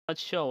not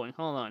showing.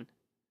 Hold on.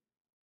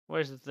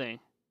 Where's the thing?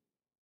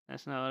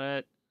 That's not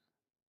it.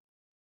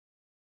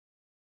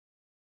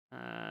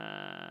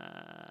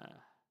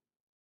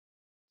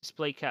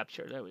 Display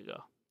capture. There we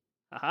go.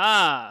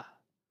 Aha!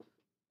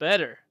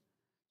 Better.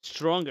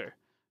 Stronger.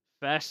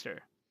 Faster.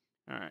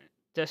 Alright.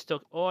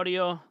 Desktop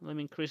audio. Let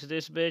me increase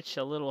this bitch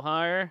a little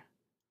higher.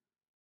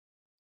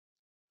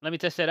 Let me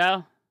test it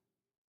out.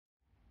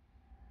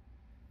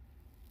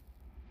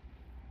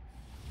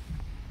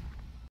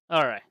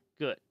 Alright.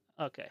 Good.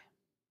 Okay.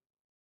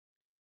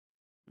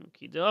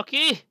 Okie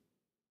dokie.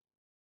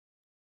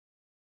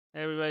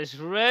 Everybody's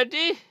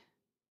ready?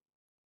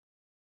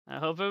 I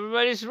hope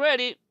everybody's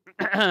ready.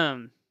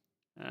 Let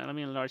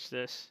me enlarge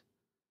this.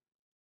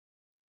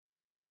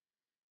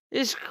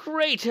 It's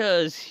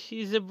Kratos.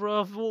 He's a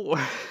brave war.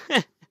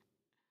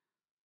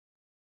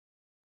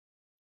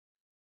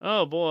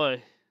 Oh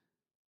boy.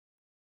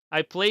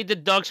 I played the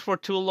dogs for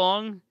too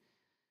long.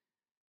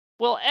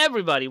 Well,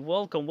 everybody,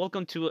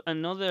 welcome to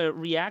another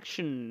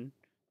reaction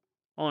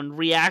on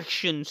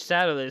Reaction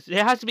Saturdays. It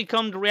has to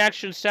become the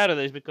Reaction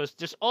Saturdays because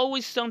there's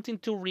always something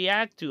to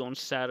react to on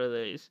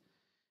Saturdays.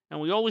 And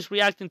we're always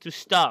reacting to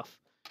stuff.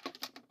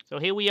 So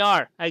here we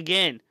are,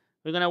 again.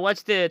 We're gonna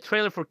watch the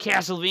trailer for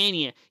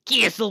Castlevania.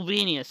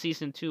 Castlevania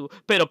Season 2.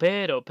 Pero.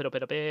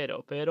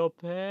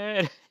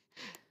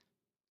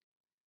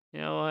 You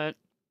know what?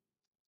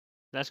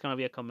 That's gonna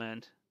be a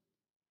command.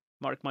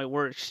 Mark my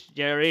words,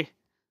 Jerry.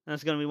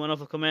 That's gonna be one of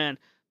the command.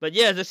 But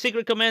yeah, the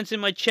secret commands in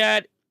my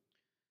chat.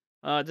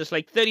 There's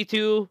like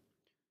 32.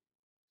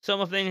 Some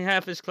of them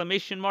have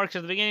exclamation marks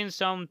at the beginning.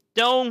 Some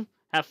don't.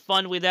 Have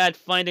fun with that,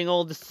 finding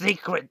all the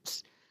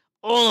secrets.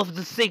 All of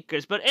the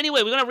secrets. But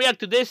anyway, we're gonna react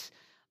to this.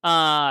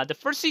 The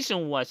first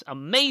season was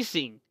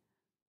amazing.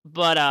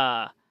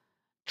 But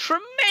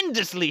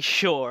tremendously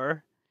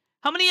short.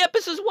 How many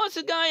episodes was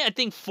it, guy? I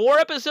think 4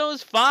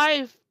 episodes?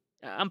 5?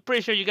 I'm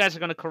pretty sure you guys are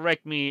gonna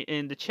correct me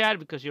in the chat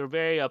because you're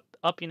very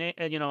up in it.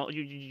 You know,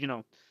 you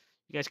know,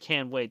 you guys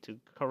can't wait to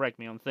correct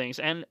me on things.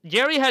 And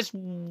Jerry has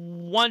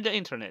won the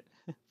internet.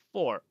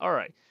 4. All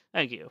right,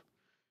 thank you.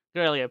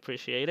 Really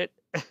appreciate it.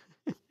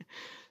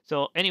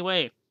 So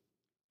anyway,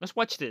 let's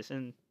watch this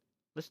and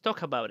let's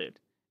talk about it.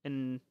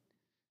 And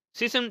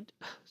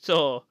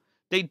so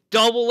they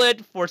double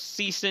it for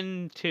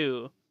season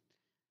 2.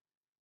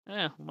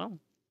 Yeah, well.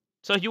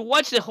 So if you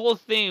watch the whole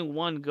thing in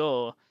one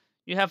go,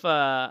 you have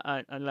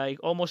a like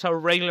almost a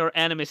regular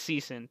anime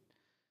season.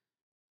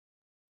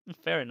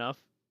 Fair enough.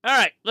 All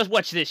right, let's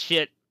watch this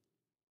shit.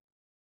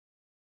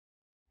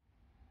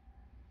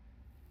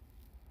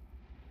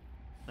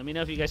 Let me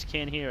know if you guys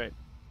can't hear it.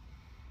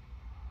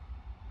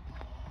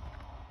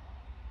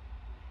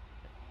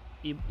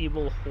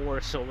 Evil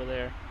horse over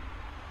there.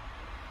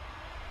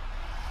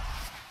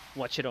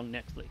 Watch it on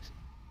Netflix.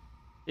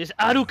 It's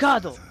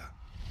Arucado.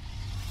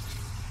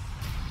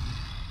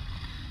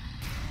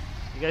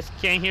 You guys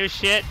can't hear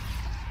shit?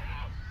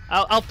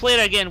 I'll play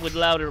it again with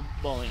louder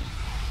volume.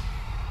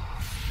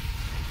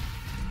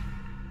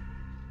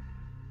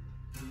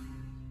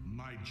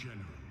 My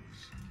generals.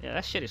 Yeah,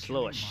 that shit is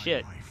slow as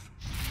shit.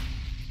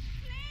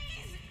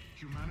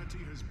 Humanity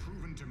has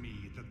proven to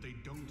me that they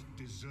don't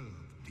deserve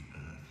the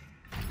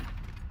earth.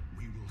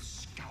 We will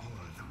scour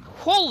them.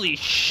 Holy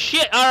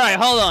shit! Alright,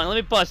 hold on. Let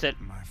me pause it.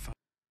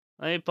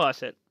 Let me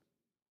pause it.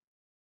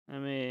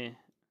 Let me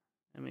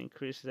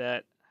increase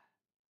that.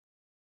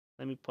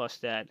 Let me pause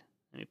that.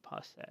 Let me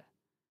pause that.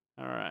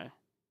 Alright.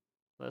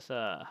 Let's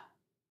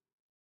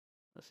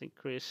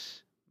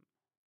increase.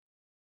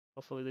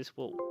 Hopefully this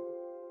will.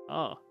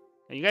 Oh.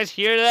 Can you guys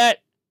hear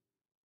that?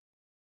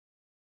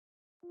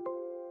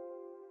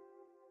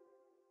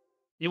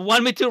 You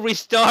want me to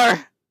restart?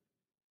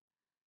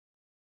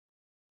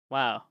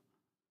 Wow.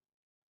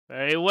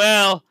 Very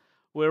well.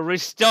 We're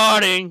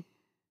restarting.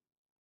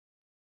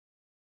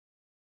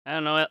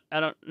 I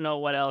don't know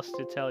what else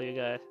to tell you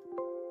guys.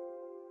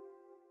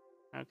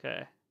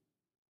 Okay.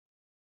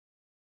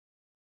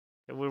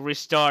 We're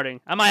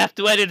restarting. I might have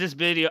to edit this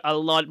video a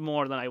lot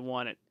more than I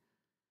wanted.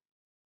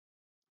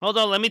 Hold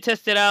on, let me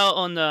test it out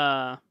on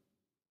the.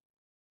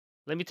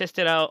 Let me test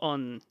it out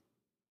on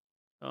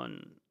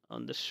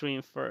the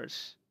stream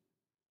first.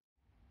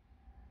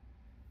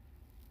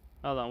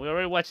 Hold on, we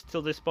already watched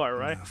till this part,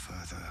 right? No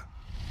further.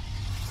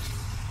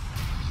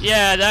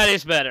 Yeah, that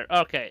is better.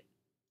 Okay.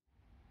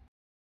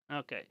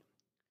 Okay.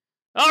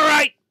 All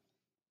right.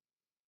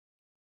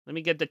 Let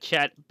me get the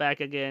chat back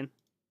again.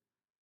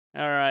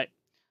 All right.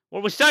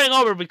 Well, we're starting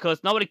over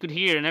because nobody could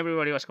hear and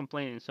everybody was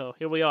complaining. So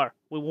here we are.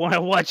 We want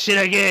to watch it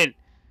again.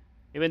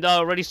 Even though I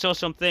already saw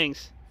some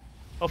things.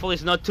 Hopefully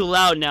it's not too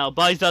loud now.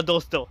 Bye,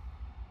 Zadosto.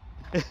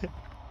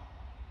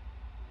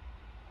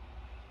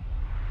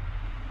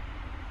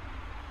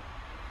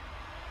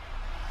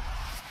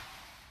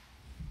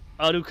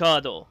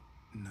 Arucado.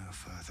 No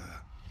further.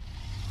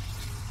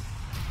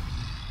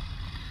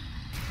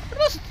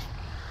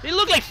 They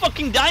look like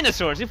fucking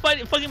dinosaurs. They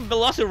fight fucking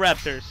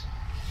velociraptors.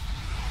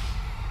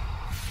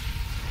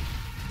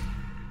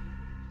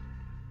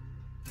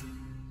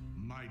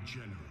 My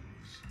generals.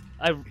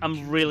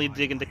 I'm really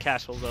digging the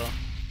castle though.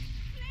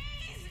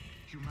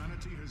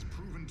 Humanity has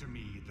proven to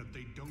me that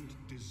they don't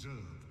deserve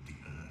the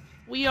earth.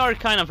 We are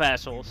kind of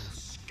assholes.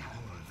 Scour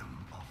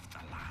them off the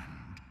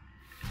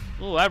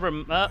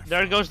land. Oh,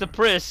 there goes the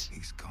priest.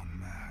 He's gone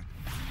mad.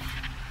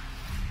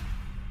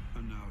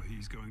 And now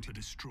he's going to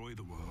destroy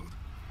the world.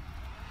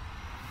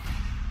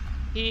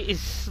 He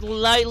is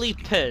slightly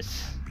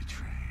pissed.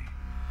 Betray.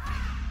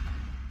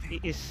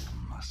 He is.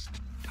 Must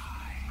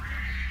die.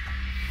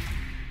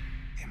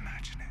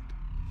 Imagine it.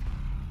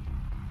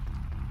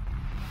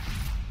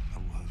 A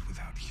world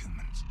without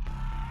humans.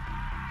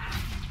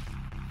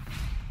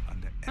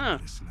 Under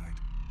endless night.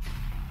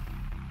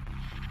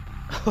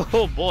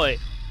 Oh boy.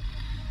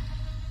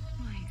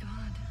 My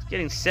God. It's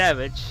getting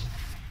savage.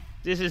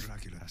 This is.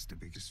 Dracula has to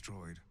be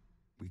destroyed.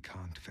 We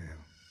can't fail.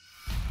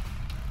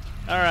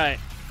 Alright.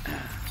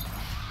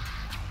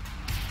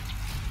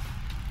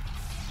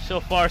 So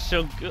far,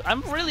 so good. I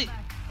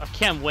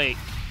can't wait.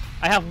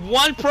 I have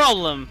one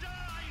problem.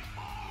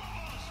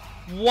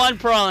 One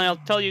problem. I'll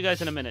tell you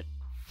guys in a minute.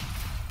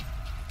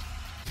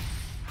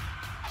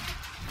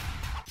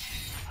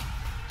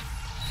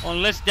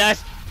 Unless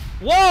that's...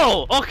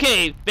 Whoa!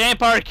 Okay,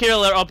 Vampire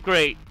Killer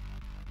upgrade.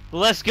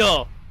 Let's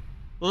go.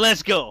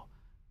 Let's go.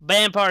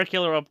 Vampire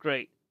Killer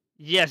upgrade.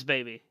 Yes,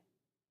 baby.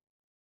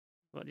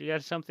 What, you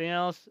got something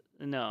else?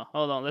 No.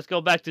 Hold on. Let's go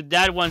back to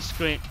that one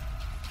screen.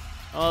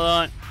 Hold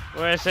on.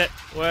 Where is it?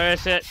 Where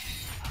is it?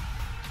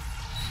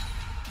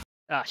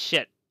 Ah,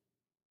 shit.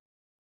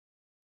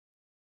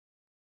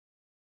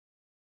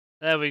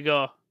 There we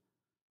go.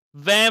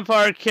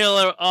 Vampire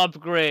Killer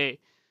upgrade.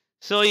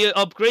 So you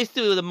upgrade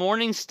to the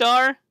Morning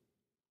Star?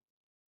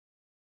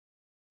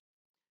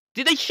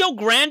 Did they show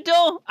Grant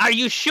though? Are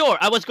you sure?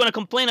 I was gonna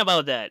complain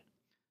about that.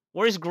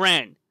 Where is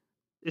Grant?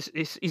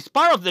 He's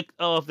part of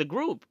the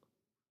group.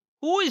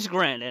 Who is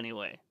Grant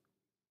anyway?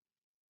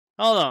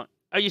 Hold on.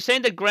 Are you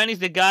saying that Grant is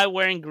the guy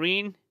wearing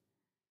green?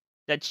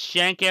 That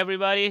shank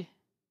everybody?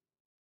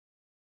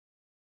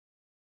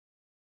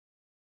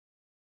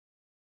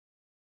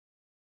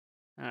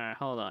 Alright,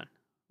 hold on.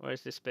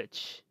 Where's this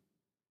bitch?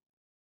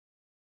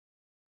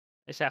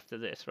 It's after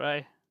this,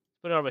 right?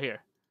 Put it over here.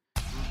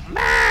 Stand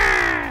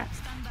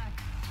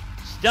back.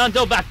 Stand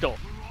back though.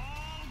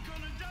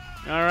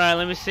 Alright,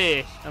 let me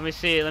see. Let me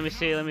see. Let me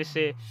see. Let me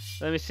see.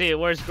 Let me see.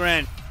 Where's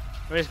Grant?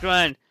 Where's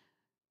Grant?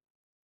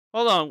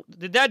 Hold on.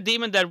 Did that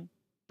demon that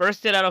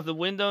bursted out of the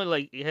window,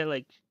 like, he had,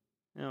 like,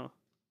 you know...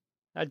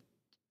 Did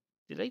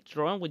they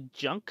draw him with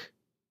junk?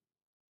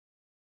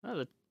 Oh,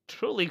 they're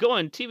truly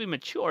going TV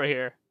mature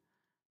here.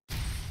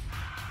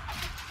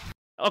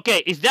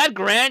 Okay, is that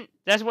Grant?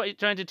 That's what you're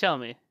trying to tell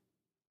me.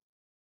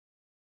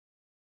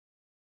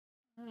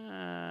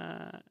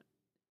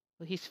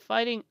 He's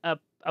fighting a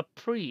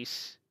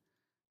priest.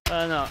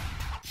 No.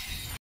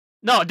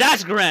 No,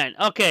 that's Grant.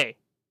 Okay.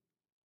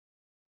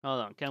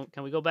 Hold on.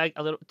 Can we go back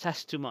a little?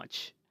 That's too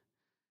much.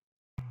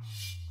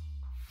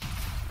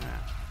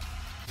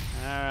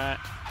 Alright.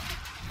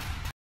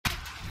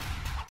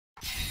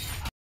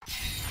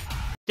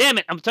 Damn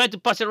it! I'm trying to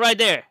pass it right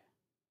there.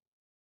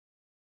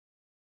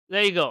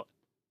 There you go.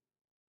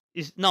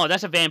 No,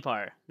 that's a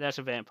vampire. That's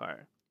a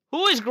vampire.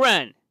 Who is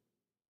Grant?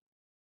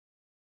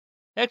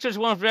 Hector is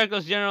one of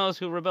Dracula's generals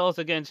who rebels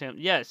against him.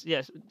 Yes,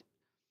 yes.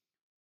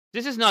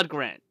 This is not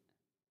Grant.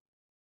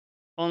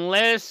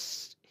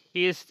 Unless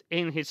he's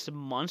in his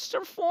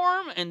monster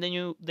form and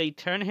then they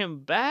turn him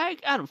back?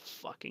 I don't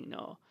fucking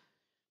know.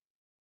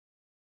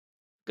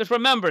 Because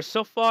remember,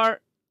 so far...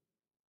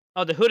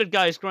 Oh, the hooded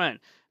guy is Grant.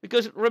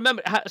 Because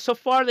remember, so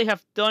far they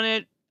have done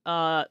it...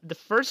 the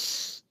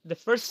first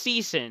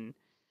season...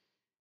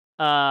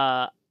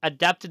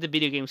 adapted the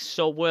video game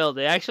so well.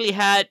 They actually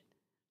had...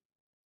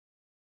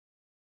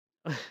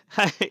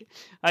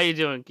 How you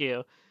doing,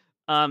 Keo?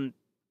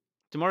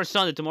 Tomorrow's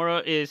Sunday.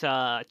 Tomorrow is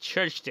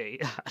church day.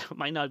 I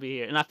might not be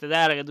here. And after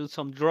that, I gotta do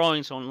some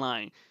drawings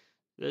online.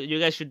 You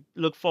guys should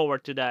look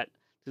forward to that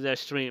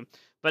stream.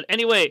 But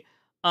anyway,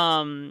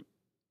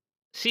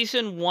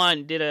 season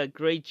 1 did a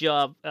great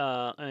job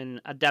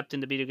in adapting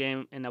the video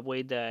game in a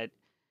way that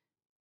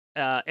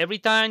every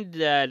time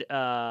that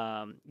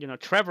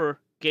Trevor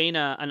gained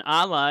an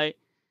ally,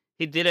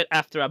 he did it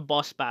after a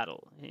boss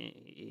battle.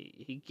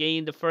 He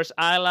gained the first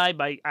ally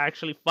by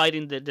actually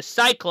fighting the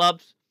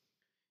Cyclops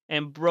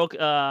and broke...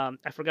 I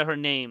forgot her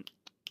name.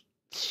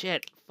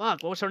 Shit.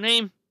 Fuck. What was her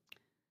name?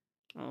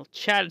 Well,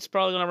 Chad is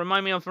probably going to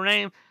remind me of her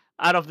name.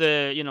 Out of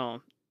the,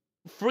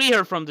 free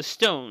her from the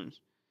stones.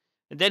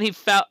 And then he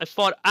fought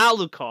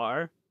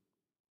Alucard.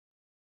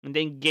 And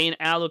then gained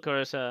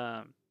Alucard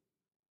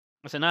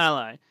as an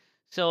ally.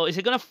 So is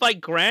he going to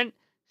fight Grant?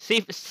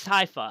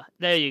 Sypha.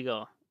 There you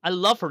go. I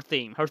love her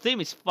theme. Her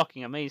theme is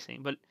fucking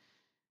amazing. But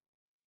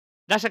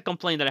that's a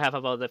complaint that I have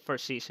about the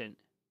first season.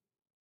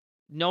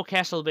 No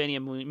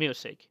Castlevania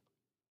music.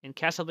 And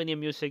Castlevania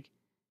music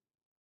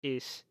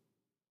is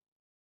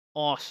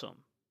awesome.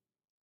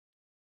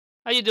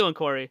 How you doing,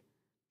 Corey?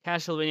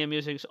 Castlevania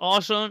music is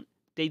awesome.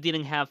 They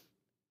didn't have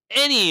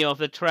any of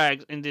the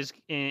tracks in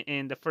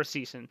the first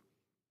season.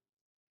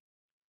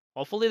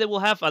 Hopefully they will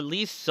have at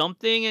least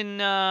something in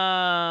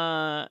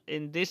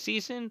this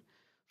season.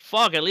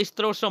 Fuck, at least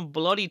throw some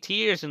bloody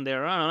tears in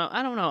there. I don't know.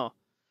 I don't know.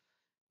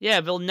 Yeah,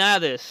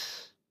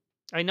 Vilnadis.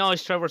 I know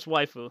it's Trevor's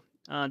waifu.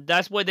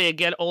 That's where they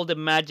get all the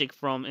magic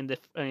from in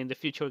the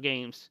future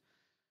games.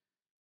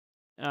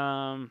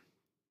 Um,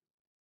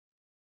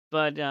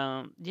 but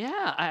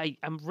yeah,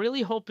 I'm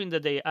really hoping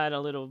that they add a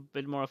little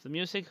bit more of the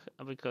music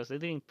because they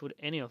didn't put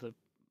any of the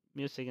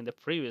music in the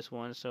previous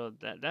one, so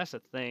that's a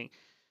thing.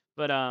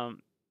 But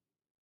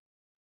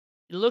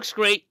it looks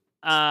great.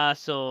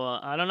 So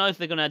I don't know if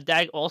they're gonna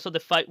adapt also the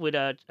fight with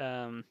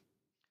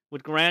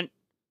Grant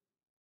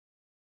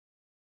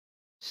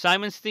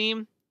Simon's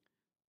theme,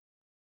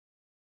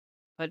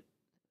 but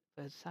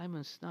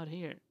Simon's not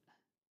here.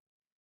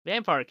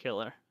 Vampire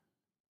Killer.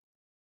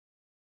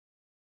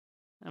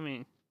 I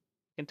mean, you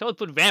can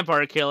totally put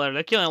Vampire Killer.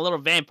 They're killing little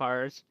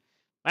vampires.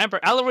 Vampire.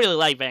 I really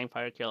like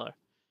Vampire Killer,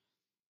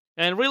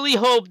 and really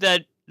hope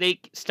that they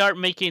start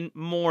making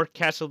more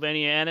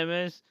Castlevania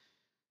animes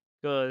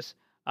because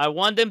I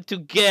want them to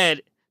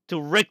get to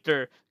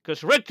Richter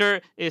because Richter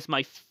is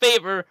my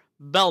favorite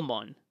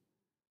Belmont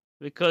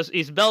because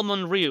it's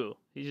Belmont Ryu.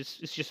 It's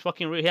just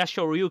fucking Ryu. He has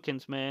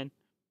Shoryukens, man.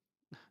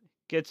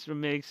 Gets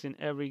remixed in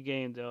every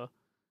game though.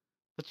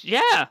 But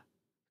yeah,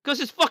 because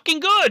it's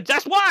fucking good.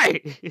 That's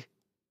why.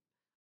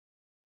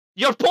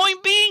 Your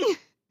point being,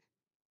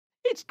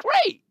 it's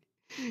great.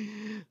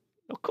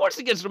 Of course,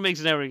 it gets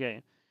remixed in every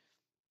game.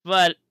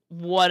 But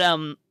what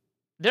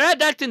they're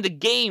adapting the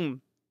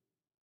game.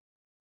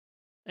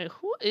 And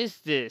who is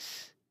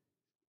this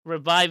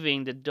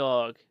reviving the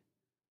dog?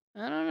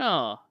 I don't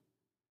know.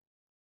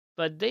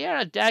 But they are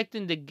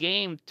adapting the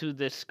game to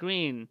the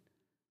screen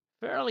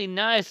fairly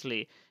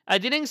nicely. I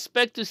didn't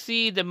expect to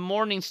see the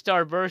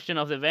Morningstar version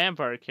of the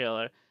Vampire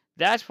Killer.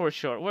 That's for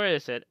sure. Where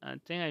is it? I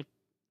think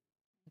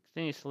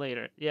it's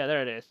later. Yeah,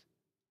 there it is.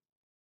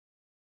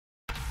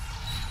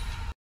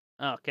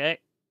 Okay.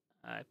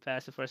 I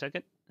passed it for a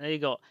second. There you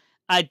go.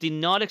 I did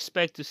not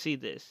expect to see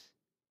this.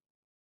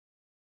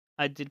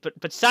 I did,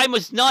 but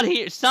Simon's not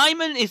here.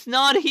 Simon is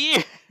not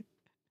here.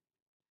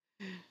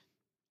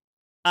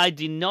 I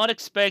did not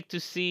expect to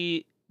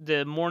see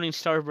the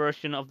Morningstar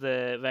version of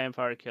the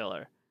Vampire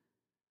Killer.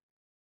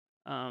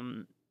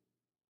 Fuck,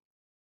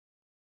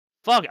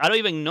 I don't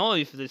even know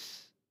if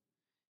this.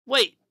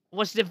 Wait,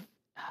 was the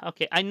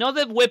okay? I know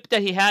the whip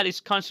that he had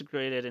is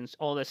consecrated and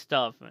all that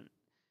stuff,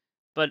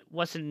 but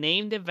was it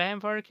named the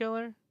Vampire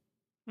Killer?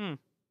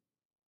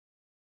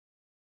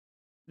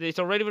 It's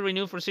already been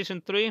renewed for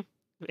season 3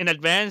 in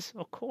advance,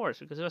 of course,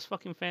 because it was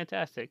fucking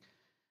fantastic.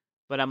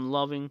 But I'm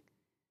loving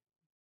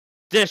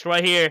this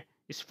right here.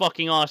 It's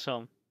fucking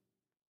awesome.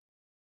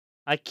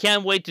 I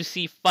can't wait to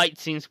see fight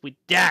scenes with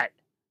that.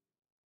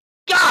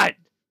 God,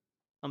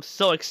 I'm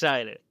so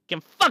excited.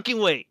 Can fucking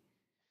wait.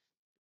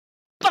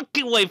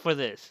 Fucking wait for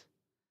this.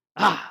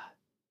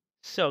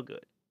 So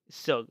good.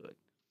 So good.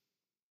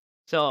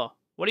 So,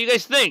 what do you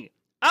guys think?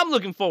 I'm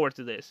looking forward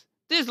to this.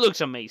 This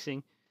looks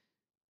amazing.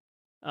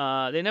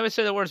 They never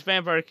said the words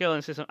Vampire Killer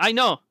in season. I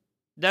know.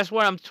 That's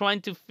what I'm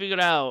trying to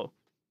figure out.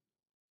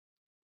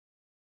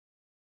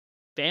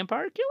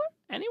 Vampire Killer?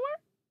 Anywhere?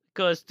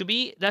 Because to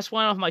me, that's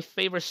one of my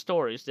favorite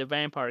stories, the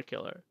Vampire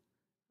Killer.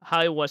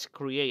 How it was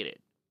created.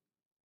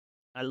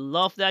 I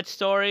love that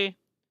story,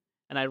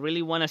 and I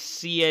really want to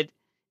see it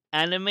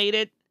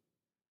animated.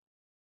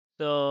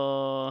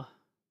 So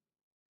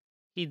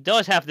he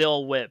does have the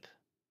old whip.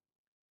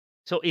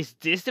 So is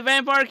this the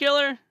Vampire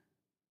Killer?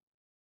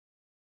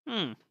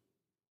 I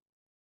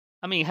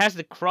mean, it has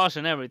the cross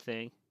and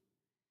everything.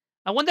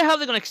 I wonder how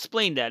they're gonna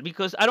explain that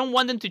because I don't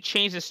want them to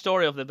change the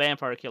story of the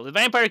Vampire Killer. The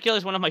Vampire Killer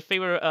is one of my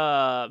favorite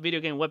video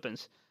game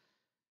weapons.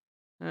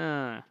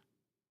 I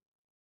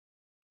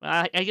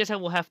guess I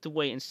will have to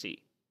wait and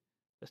see.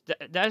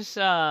 That's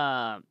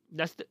one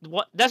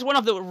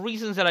of the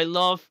reasons that I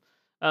love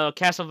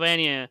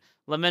Castlevania: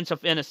 Laments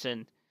of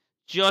Innocence,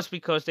 just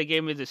because they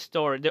gave me the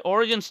story, the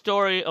origin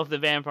story of the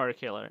Vampire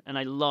Killer, and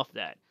I love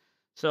that.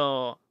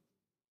 So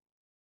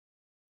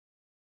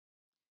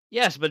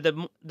yes, but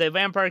the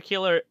Vampire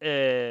Killer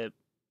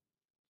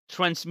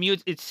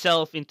transmutes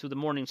itself into the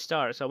Morning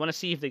Star. So I want to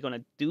see if they're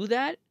gonna do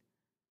that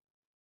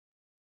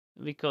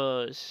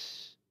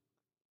because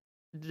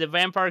the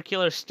Vampire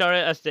Killer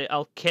started as the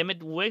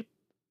Alchemist Whip.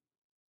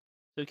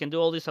 So you can do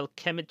all this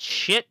alchemist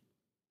shit.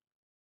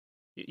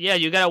 Yeah,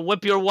 you gotta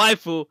whip your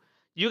waifu.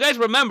 You guys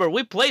remember,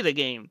 we play the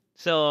game.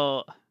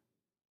 So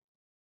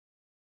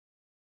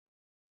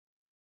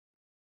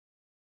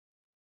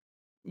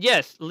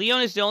yes,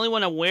 Leon is the only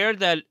one aware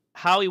that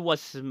how it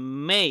was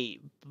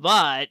made.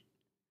 But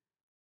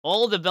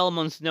all the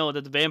Belmonts know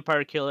that the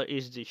Vampire Killer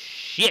is the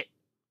shit.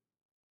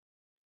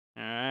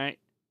 Alright.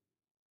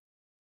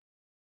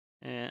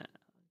 Yeah.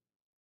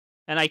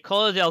 And I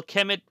call it the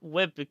Alchemist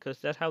Whip because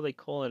that's how they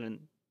call it in,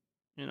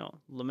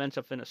 Laments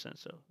of Innocence,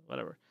 so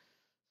whatever.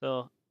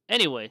 So,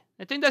 anyway,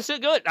 I think that's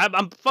it good.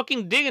 I'm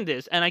fucking digging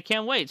this, and I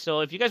can't wait. So,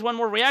 if you guys want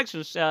more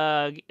reactions,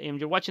 and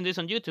you're watching this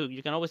on YouTube,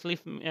 you can always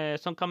leave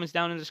some comments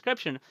down in the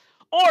description.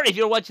 Or if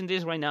you're watching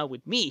this right now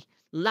with me,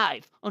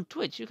 live on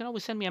Twitch, you can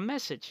always send me a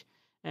message.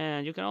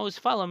 And you can always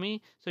follow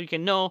me so you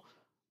can know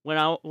when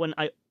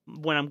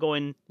I'm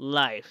going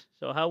live.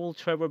 So how will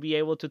Trevor be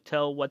able to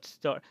tell what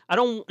story? I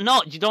don't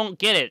know. You don't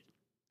get it.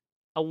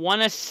 I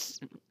want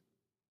to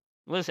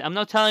listen. I'm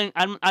not telling.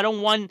 I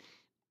don't want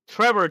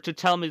Trevor to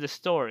tell me the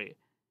story.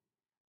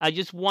 I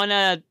just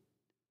wanna.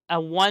 I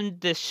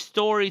want the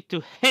story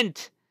to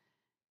hint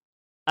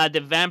at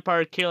the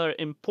vampire killer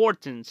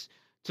importance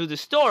to the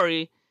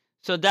story,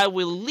 so that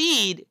will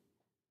lead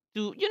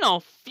to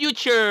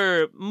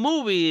future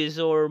movies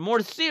or more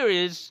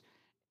series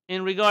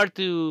in regard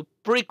to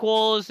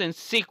prequels and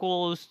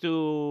sequels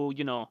to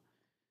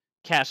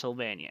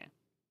Castlevania.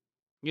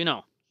 You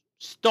know,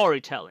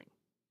 storytelling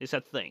is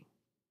a thing.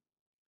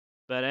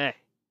 But hey,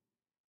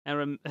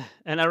 and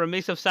a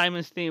remix of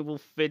Simon's theme will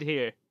fit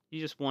here. You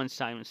just want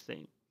Simon's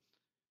theme.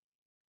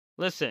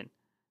 Listen,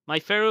 my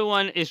favorite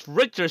one is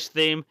Richter's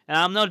theme, and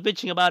I'm not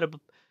bitching about it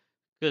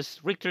because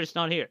Richter is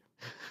not here.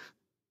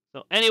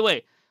 So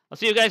anyway, I'll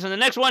see you guys on the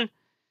next one.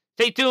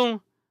 Stay tuned.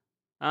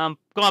 I'm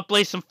gonna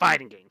play some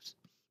fighting games.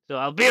 So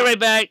I'll be right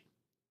back.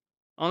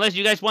 Unless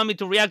you guys want me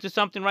to react to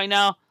something right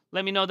now,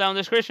 let me know down in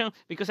the description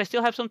because I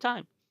still have some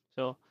time.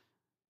 So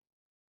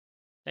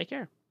take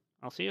care.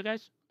 I'll see you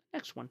guys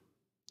next one.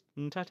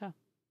 Ta-ta.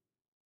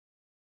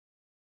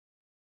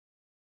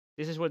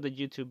 This is where the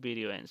YouTube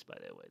video ends, by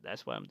the way.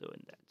 That's why I'm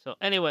doing that. So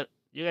anyway,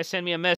 you guys send me a message.